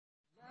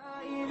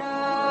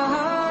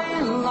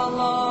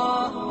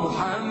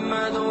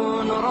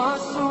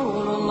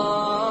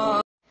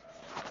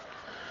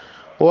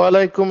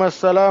ওয়ালাইকুম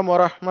আসসালাম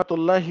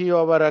ওরহমতুল্লাহি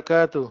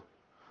ওবারাকাতু।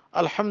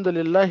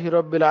 আলহামদুলিল্লাহি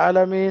রব্বিল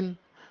আলামিন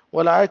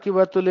ওয়াল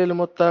আকিবাতু লিল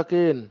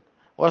মুত্তাকিন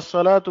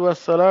ওয়াসসালাতু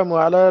ওয়াসসালামু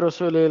আলা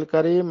রাসূলিল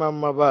কারীম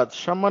আম্মা বাদ।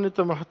 সম্মানিত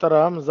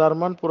মুহতারাম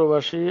জার্মান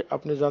প্রবাসী,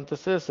 আপনি জানতে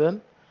চেয়েছেন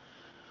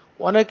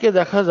অনেকে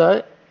দেখা যায়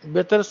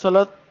বেতের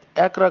সালাত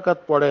এক রাকাত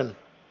পড়েন,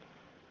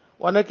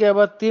 অনেকে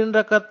আবার তিন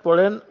রাকাত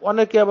পড়েন,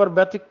 অনেকে আবার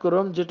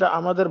ব্যতিক্রম যেটা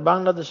আমাদের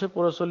বাংলাদেশে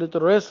প্রচলিত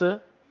রয়েছে,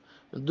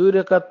 দুই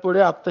রাকাত পড়ে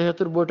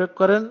আত্তাহিয়াতুর বৈঠক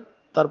করেন,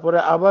 তারপরে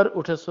আবার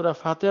উঠে সূরা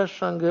ফাতিহার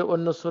সঙ্গে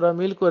অন্য সূরা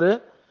মিল করে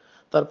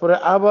তারপরে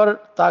আবার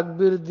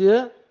তাকবীর দিয়ে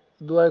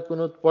দুআয়ে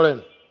কুনুত পড়েন।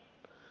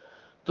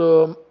 তো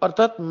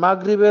অর্থাৎ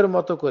মাগরিবের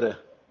মতো করে।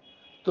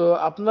 তো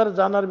আপনার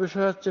জানার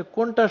বিষয় হচ্ছে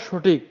কোনটা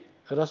সঠিক,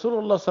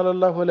 রাসূলুল্লাহ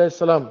সাল্লাল্লাহু আলাইহি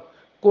সাল্লাম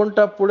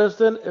কোনটা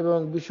পড়েছেন এবং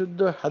বিশুদ্ধ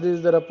হাদিস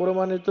দ্বারা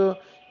প্রমাণিত,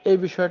 এই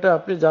বিষয়টা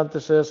আপনি জানতে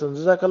চেয়েছেন।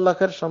 জাযাকাল্লাহ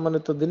খায়ের।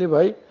 সম্মানিত দিনী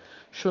ভাই,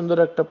 সুন্দর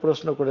একটা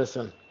প্রশ্ন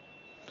করেছেন।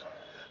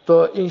 তো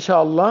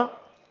ইনশাআল্লাহ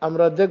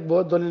আমরা দেখব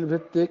দলিল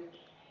ভিত্তিক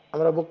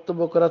আমরা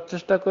বক্তব্য করার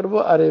চেষ্টা করব,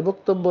 আর এই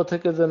বক্তব্য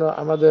থেকে যেন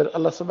আমাদের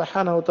আল্লাহ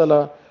সুবহানাহু ওয়া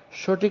তাআলা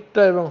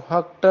সঠিকটা এবং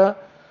হকটা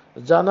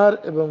জানার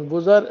এবং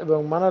বুঝার এবং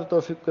মানার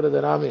তৌফিক করে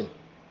দেন, আমিন।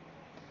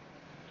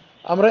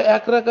 আমরা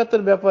এক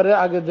রাকাতের ব্যাপারে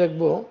আগে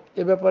দেখব।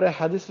 এ ব্যাপারে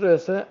হাদিস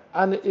রয়েছে,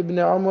 আন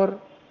ইবনে ওমর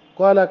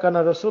ক্বালা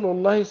কানা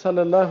রাসূলুল্লাহ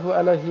সাল্লাল্লাহু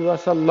আলাইহি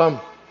ওয়াসাল্লাম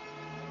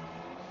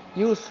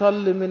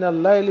ইউসাল্লি মিনাল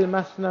লাইলি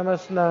মাসনা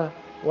মাসনা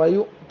ওয়া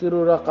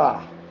ইউতিরু রাকাহ।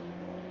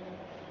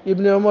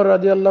 ইবনে ওমর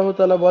রাদিয়াল্লাহু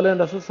তাআলা বলেন,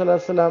 রাসূল সাল্লাল্লাহু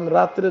আলাইহি ওয়াসাল্লাম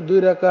রাত্রে দুই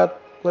রাকাত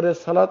করে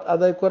সালাত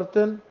আদায়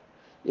করতেন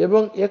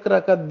এবং এক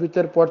রাকাত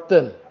বিতর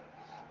পড়তেন,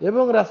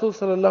 এবং রাসূল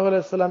সাল্লাল্লাহু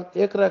আলাইহি ওয়াসাল্লাম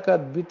এক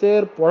রাকাত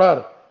বিতর পড়ার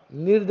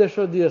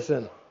নির্দেশও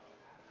দিয়েছেন।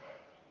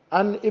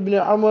 আন ইবনে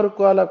ওমর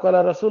ক্বালা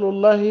ক্বালা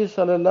রাসূলুল্লাহ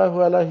সাল্লাল্লাহু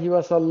আলাইহি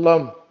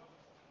ওয়াসাল্লাম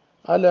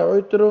আল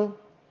উতরু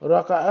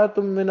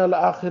রাকাআতুম মিনাল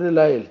আখিরিল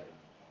লাইল।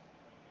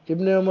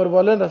 ইবনে ওমর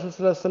বলেন, রাসূল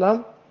সাল্লাল্লাহু আলাইহি ওয়াসাল্লাম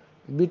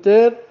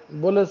বিতর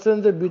বলেছেন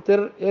যে বিতর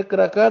এক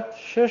রাকাত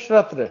শেষ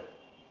রাত্রে।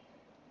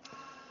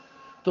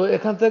 তো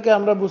এখান থেকে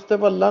আমরা বুঝতে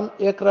পারলাম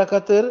এক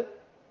রাকাতের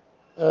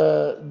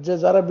যে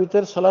যারা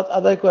বিতর সালাত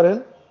আদায় করেন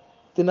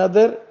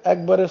তিনাদের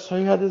একবারে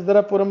সহিহ হাদিস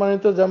দ্বারা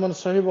প্রমাণিত, যেমন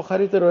সহিহ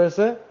বুখারীতে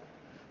রয়েছে।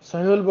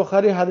 সহিহুল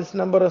বুখারী হাদিস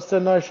নাম্বার হচ্ছে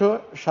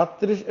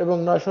 937 এবং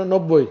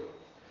 990,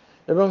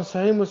 এবং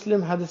সহিহ মুসলিম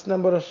হাদিস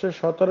নাম্বার হচ্ছে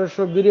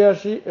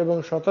 1782 এবং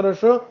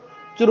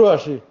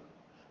 1784।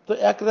 তো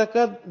এক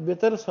রাকাত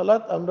বিতর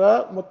সালাত আমরা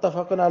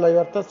মুত্তাফাকুন আলাইহি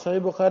অর্থাৎ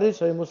সহিহ বুখারী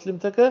সহিহ মুসলিম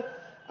থেকে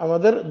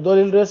আমাদের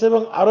দলিল রয়েছে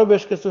এবং আরো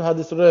বেশ কিছু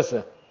হাদিস রয়েছে।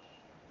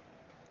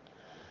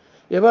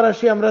 এবার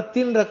আসি আমরা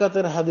তিন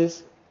রাকাতের হাদিস।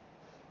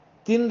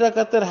 তিন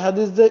রাকাতের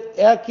হাদিস যে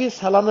একই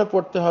সালামে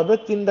পড়তে হবে,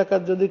 তিন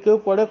রাকাত যদি কেউ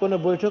পড়ে কোনো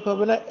বৈঠক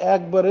হবে না,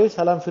 একবারেই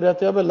সালাম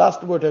ফিরাতে হবে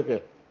লাস্ট বৈঠকে।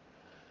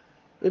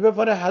 এ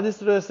ব্যাপারে হাদিস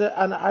রয়েছে,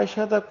 আন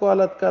আয়েশা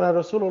ক্বালাত কানা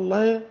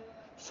রাসূলুল্লাহ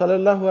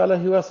সাল্লাল্লাহু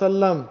আলাইহি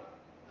ওয়াসাল্লাম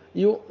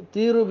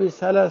ইউতিরু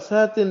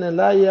বিসালাসাতিন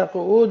লা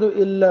ইয়াকুদু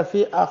ইল্লা ফি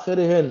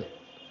আখিরিহিন।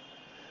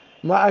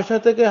 মা আয়েশা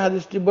থেকে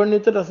হাদিসটি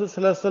বর্ণিত, রাসূল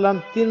সাল্লাল্লাহু আলাইহি ওয়াসাল্লাম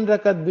তিন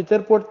রাকাত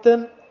বিতর পড়তেন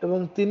এবং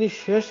তিনি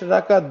শেষ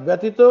রাকাত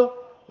ব্যতীত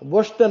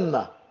বসতেন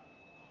না।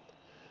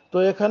 তো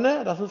এখানে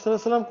রাসূল সাল্লাল্লাহু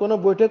আলাইহি ওয়াসাল্লাম কোনো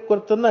বৈঠক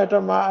করতেন না, এটা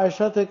মা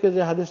আয়েশা থেকে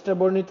যে হাদিসটা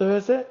বর্ণিত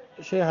হয়েছে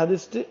সেই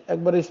হাদিসটি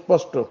একবারে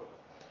স্পষ্ট।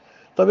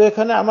 তবে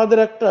এখানে আমাদের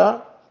একটা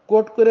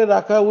কোট করে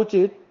রাখা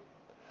উচিত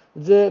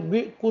যে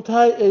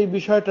কোথায় এই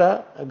বিষয়টা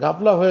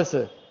ঘাপলা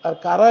হয়েছে আর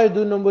কারা এই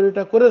দুই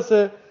নম্বরটা করেছে,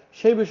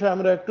 সেই বিষয়ে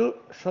আমরা একটু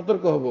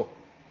সতর্ক হব।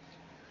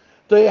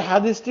 তো এই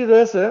হাদিসটি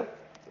রয়েছে,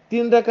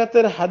 তিন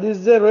রাকাতের হাদিস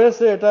যে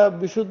রয়েছে এটা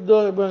বিশুদ্ধ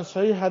এবং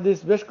সহিহ হাদিস,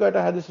 বেশ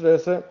কয়েকটা হাদিস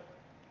রয়েছে।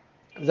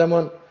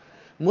 যেমন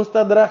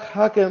মুস্তাদরাক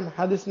হাকিম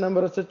হাদিস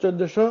নাম্বার হচ্ছে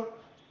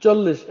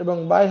 1440 এবং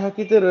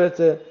বাইহাকিতে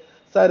রয়েছে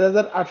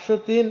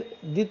 4803,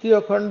 দ্বিতীয়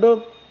খণ্ড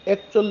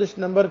 41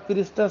 নম্বর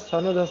পৃষ্ঠা,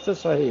 সনদ হচ্ছে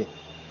সহিহ,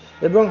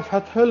 এবং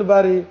ফাতহুল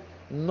বারী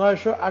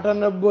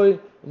 998,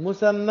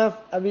 মুসান্নাফ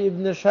আবি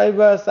ইবনে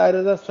শাইবা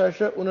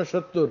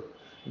 4669,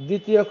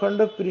 দ্বিতীয় খণ্ড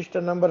পৃষ্ঠা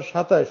নাম্বার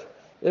 27,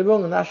 এবং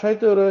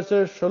নাসাইতেও রয়েছে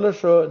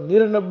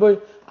 1699।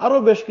 আরো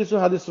বেশ কিছু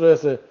হাদিস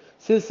রয়েছে,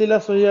 সিলসিলা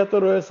সহিহাতে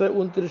রয়েছে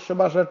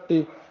 2962।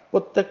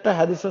 প্রত্যেকটা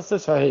হাদিস হচ্ছে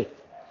সহিহ।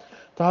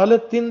 তাহলে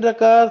তিন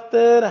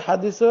রাকাতের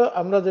হাদিসও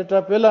আমরা যেটা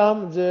পেলাম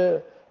যে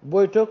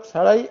বৈঠক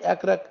ছাড়াই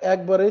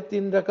একবারেই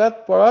তিন রাকাত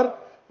পড়ার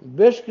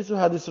বেশ কিছু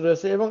হাদিস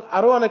রয়েছে এবং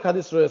আরো অনেক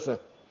হাদিস রয়েছে।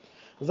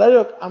 যাই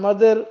হোক,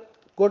 আমাদের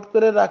কোট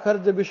করে রাখার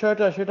যে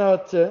বিষয়টা সেটা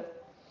হচ্ছে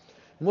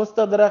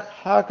মুস্তাদরাক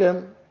হাকিম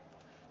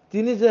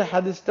তিনি যে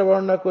হাদিসটা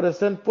বর্ণনা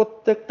করেছেন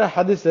প্রত্যেকটা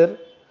হাদিসের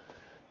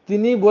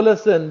তিনি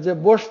বলেছেন যে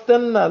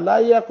বসতেন না, লা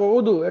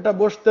ইয়াকুদু এটা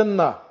বসতেন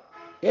না,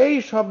 এই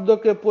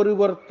শব্দকে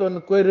পরিবর্তন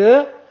করে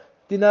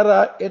তিনারা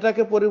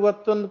এটাকে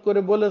পরিবর্তন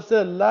করে বলেছে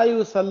লা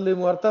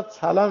ইউসাল্লিমু অর্থাৎ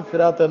সালাম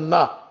ফিরাতেন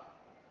না।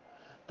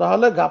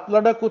 তাহলে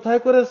গাপলাটা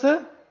কোথায় করেছে?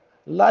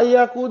 লা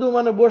ইয়াকুদু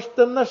মানে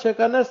বসতেন না,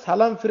 সেখানে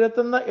সালাম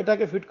ফিরাতেন না,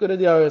 এটাকে ফিট করে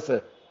দেওয়া হয়েছে।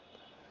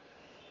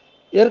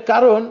 এর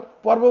কারণ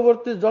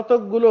পরবর্তী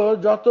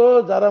যত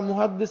যারা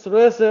মুহাদ্দিস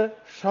রয়েছে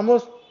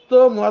সমস্ত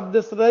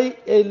মুহাদ্দিসরাই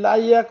এই লা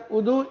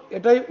ইয়াকুদু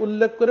এটাই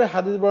উল্লেখ করে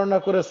হাদিস বর্ণনা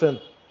করেছেন।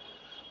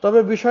 তবে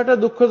বিষয়টা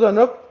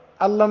দুঃখজনক,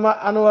 আল্লামা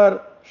আনোয়ার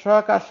শাহ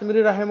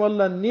কাশ্মীরি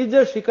রাহিমাহুল্লাহ নিজে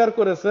স্বীকার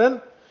করেছেন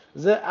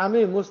যে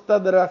আমি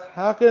মুস্তাদরাক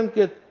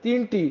হাকিমকে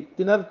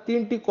তিনার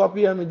তিনটি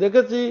কপি আমি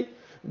দেখেছি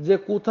যে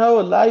কোথাও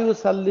লা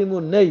ইউসাল্লিমু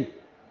নেই,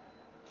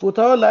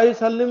 কোথাও লা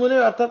ইউসাল্লিমু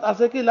নেই, অর্থাৎ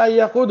আছে কি লা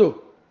ইয়াকুদু।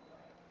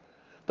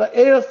 তা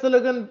এই হচ্ছে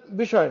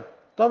বিষয়।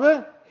 তবে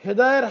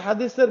হেদায়ের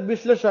হাদিসের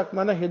বিশ্লেষক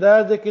মানে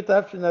হেদায়ের যে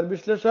কিতাব সিনার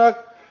বিশ্লেষক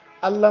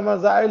আল্লামা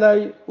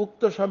জাইলাই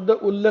উক্ত শব্দ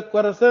উল্লেখ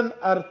করেছেন,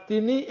 আর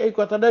তিনি এই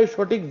কথাটাই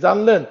সঠিক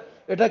জানলেন।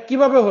 এটা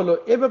কিভাবে হলো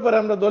এ ব্যাপারে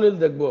আমরা দলিল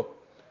দেখব।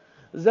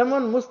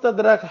 যেমন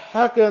মুস্তাদরাক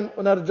হাকিম,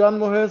 ওনার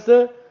জন্ম হয়েছে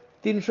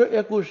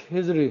 321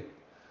 হিজরি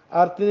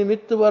আর তিনি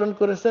মৃত্যুবরণ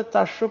করেছে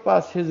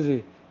 405 হিজরি।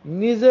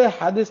 নিজে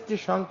হাদিসটি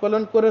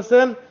সংকলন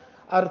করেছেন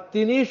আর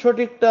তিনি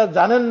সঠিকটা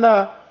জানেন না।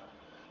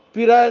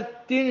 প্রায়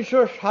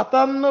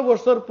 357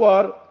 বছর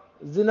পর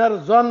জিনার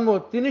জন্ম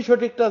তিনি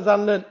সঠিকটা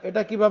জানলেন,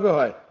 এটা কিভাবে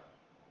হয়?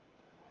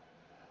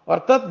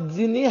 অর্থাৎ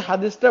যিনি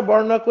হাদিসটা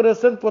বর্ণনা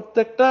করেছেন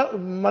প্রত্যেকটা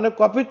মানে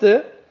কপিতে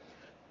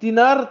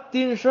তিনার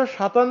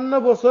 357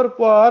 বছর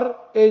পর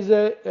এই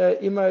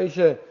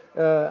যে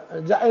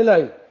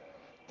জাইলাই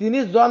তিনি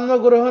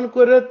জন্মগ্রহণ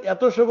করে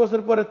এতশো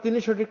বছর পরে তিনি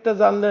সঠিকটা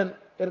জানলেন,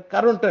 এর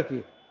কারণটা কি?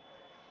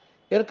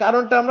 এর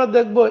কারণটা আমরা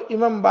দেখব।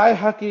 ইমাম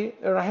বাইহাকি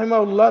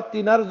রাহিমাহুল্লাহ,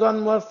 তিনার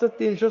জন্ম হচ্ছে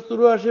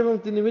 384 এবং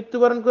তিনি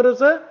মৃত্যুবরণ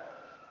করেছে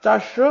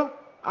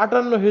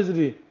 458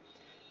 হিজরি।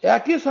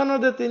 একই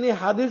সনদে তিনি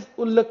হাদিস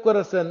উল্লেখ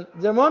করেছেন,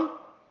 যেমন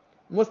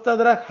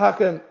মুস্তাদরাক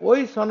হাকিম, ওই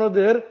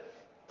সনদের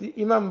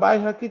ইমাম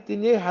বাইহাকি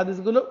তিনি এই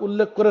হাদিসগুলো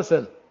উল্লেখ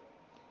করেছেন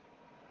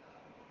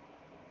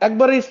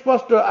একবারে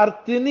স্পষ্ট। আর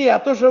তিনি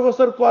এতশো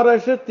বছর পর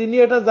এসে তিনি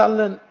এটা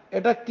জানলেন,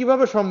 এটা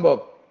কিভাবে সম্ভব?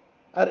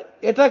 আর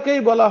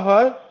এটাকেই বলা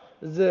হয়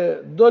যে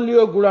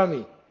দলীয়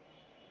গুড়ামি,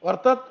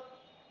 অর্থাৎ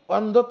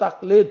অন্ধ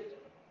তাকলিদ।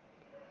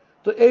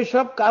 তো এই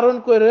সব কারণ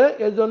করে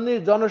এই জন্যই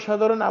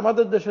জনসাধারণ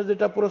আমাদের দেশে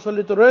যেটা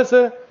প্রচলিত রয়েছে,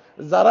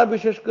 যারা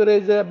বিশেষ করে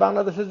এই যে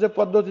বাংলাদেশের যে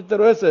পদ্ধতিতে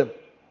রয়েছে,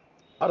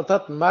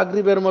 অর্থাৎ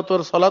মাগরিবের মতো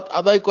সালাত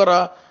আদায় করা,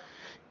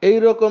 এই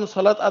রকম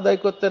সালাত আদায়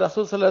করতে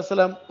রাসূল সাল্লাল্লাহু আলাইহি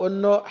ওয়াসাল্লাম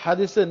অন্য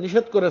হাদিসে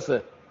নিষেধ করেছে,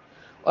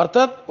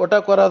 অর্থাৎ ওটা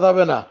করা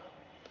যাবে না।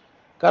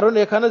 কারণ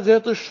এখানে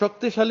যেহেতু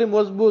শক্তিশালী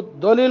মজবুত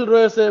দলিল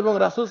রয়েছে এবং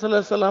রাসূল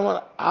সাল্লাল্লাহু আলাইহি ওয়াসাল্লামের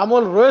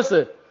আমল রয়েছে,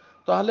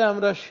 তাহলে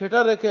আমরা সেটা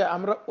রেখে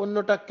আমরা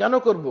অন্যটা কেন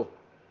করব?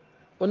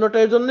 অন্যটা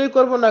এই জন্যই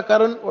করবো না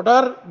কারণ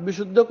ওটার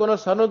বিশুদ্ধ কোনো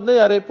সনদ নেই,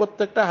 আর এই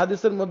প্রত্যেকটা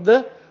হাদিসের মধ্যে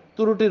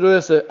ত্রুটি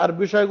রয়েছে। আর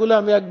বিষয়গুলো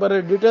আমি একবারে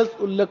ডিটেলস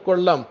উল্লেখ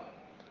করলাম।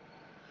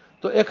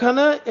 তো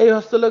এখানে এই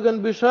হস্তলেখন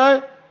বিষয়,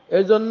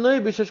 এই জন্যই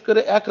বিশেষ করে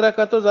 1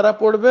 রাকাতও যারা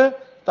পড়বে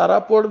তারা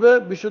পড়বে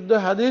বিশুদ্ধ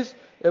হাদিস,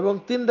 এবং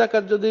 3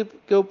 রাকাত যদি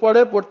কেউ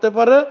পড়তে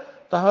পারে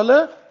তাহলে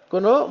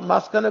কোনো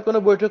মাঝখানে কোনো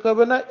বৈঠক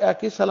হবে না,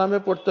 একই সালামে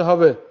পড়তে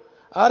হবে।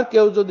 আর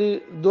কেউ যদি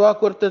দোয়া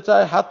করতে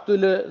চায় হাত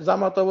তুলে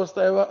জামাত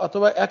অবস্থায়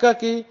অথবা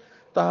একাকী,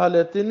 তাহলে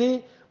তিনি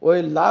ওই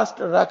লাস্ট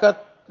রাকাত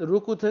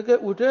রুকু থেকে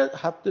উঠে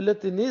হাত তুলে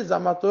তিনি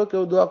জামাতও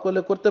কেউ দোয়া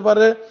করলে করতে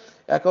পারে,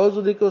 একাও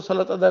যদি কেউ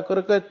সালাত আদায়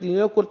করে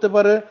তিনিও করতে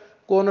পারে,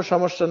 কোনো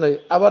সমস্যা নেই।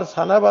 আবার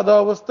ছানা বাঁধা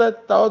অবস্থায়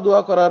তাও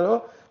দোয়া করারও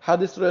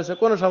হাদিস রয়েছে,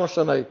 কোনো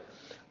সমস্যা নাই।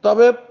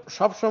 তবে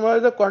সব সময়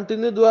যে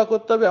কন্টিনিউ দোয়া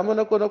করতে হবে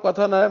এমনও কোনো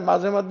কথা নয়,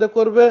 মাঝে মধ্যে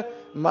করবে,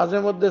 মাঝে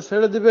মধ্যে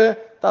ছেড়ে দিবে,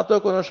 তাতেও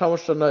কোনো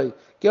সমস্যা নাই।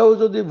 কেউ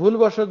যদি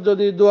ভুলবশত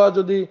যদি দোয়া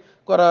যদি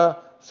করা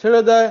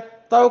ছেড়ে দেয়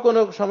তাও কোনো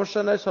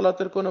সমস্যা নাই,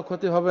 সালাতের কোনো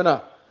ক্ষতি হবে না।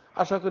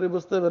 আশা করি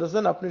বুঝতে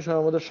পেরেছেন। আপনি সহ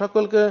আমাদের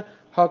সকলকে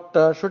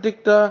হকটা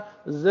সঠিকটা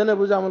জেনে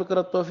বুঝে আমল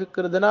করার তৌফিক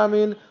করে দেন,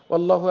 আমিন।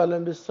 আল্লাহু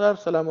আলাম বিসসাওয়াব।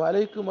 আসসালামু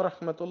আলাইকুম ওয়া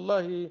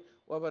রাহমাতুল্লাহি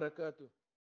ওয়া বারাকাতুহু।